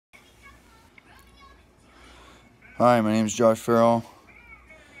Hi, my name is Josh Farrell,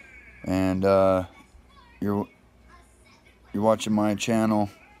 and you're watching my channel.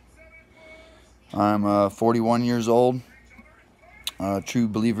 I'm 41 years old, a true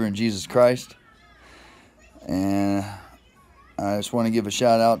believer in Jesus Christ, and I just want to give a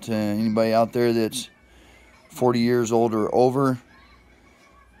shout out to anybody out there that's 40 years old or over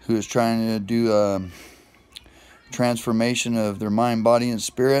who is trying to do a transformation of their mind, body, and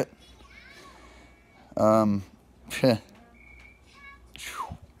spirit. Feel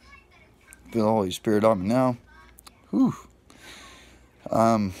the Holy Spirit on me now. Whew.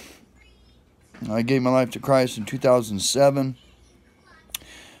 I gave my life to Christ in 2007.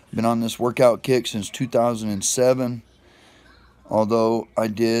 Been on this workout kick since 2007. Although I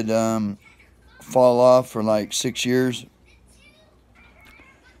did fall off for like 6 years.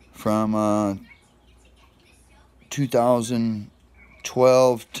 From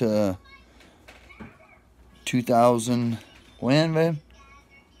 2012 to 2000. When, babe?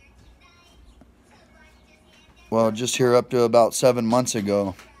 Well, just here up to about 7 months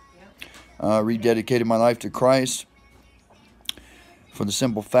ago, rededicated my life to Christ for the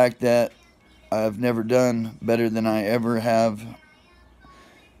simple fact that I've never done better than I ever have,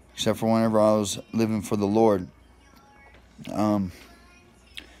 except for whenever I was living for the Lord.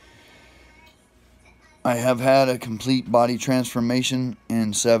 I have had a complete body transformation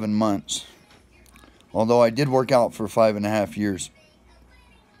in 7 months, although I did work out for 5.5 years.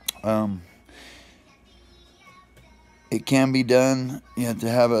 It can be done. You have to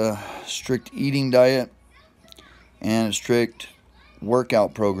have a strict eating diet and a strict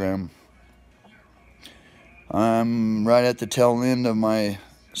workout program. I'm right at the tail end of my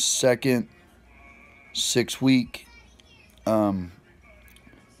second 6-week powerlifting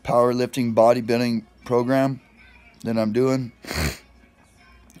bodybuilding program that I'm doing.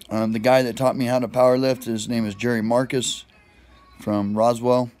 The guy that taught me how to powerlift, his name is Jerry Marcus from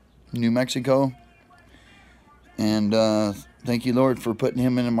Roswell, New Mexico. And thank you, Lord, for putting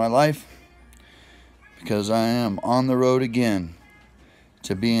him into my life, because I am on the road again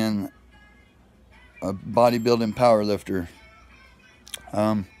to being a bodybuilding powerlifter.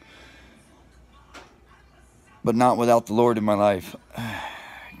 But not without the Lord in my life,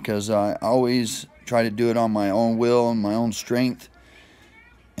 because I always try to do it on my own will and my own strength,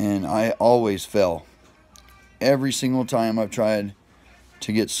 and I always fail. Every single time I've tried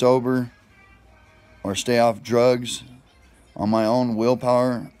to get sober or stay off drugs on my own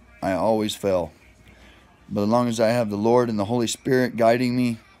willpower, I always fail. But as long as I have the Lord and the Holy Spirit guiding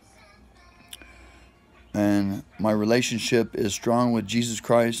me, and my relationship is strong with Jesus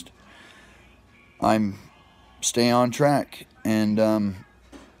Christ, I'm staying on track and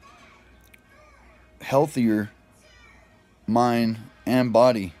healthier mind and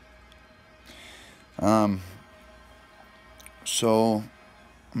body. So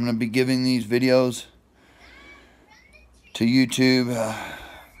I'm going to be giving these videos to YouTube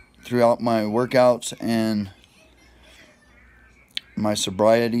throughout my workouts and my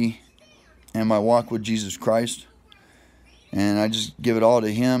sobriety and my walk with Jesus Christ. And I just give it all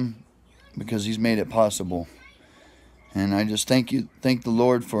to Him because He's made it possible. And I just thank the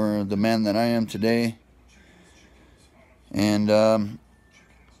Lord for the man that I am today. And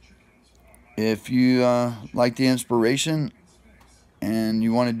if you like the inspiration and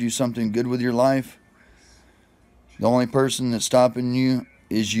you want to do something good with your life, the only person that's stopping you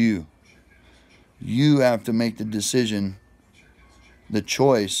is you. You have to make the decision, the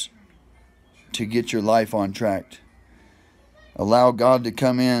choice to get your life on track. Allow God to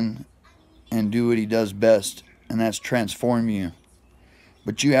come in and do what He does best, and that's transform you.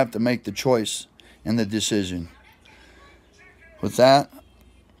 But you have to make the choice and the decision. With that,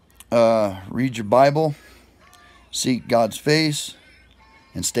 read your Bible, seek God's face,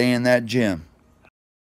 and stay in that gym.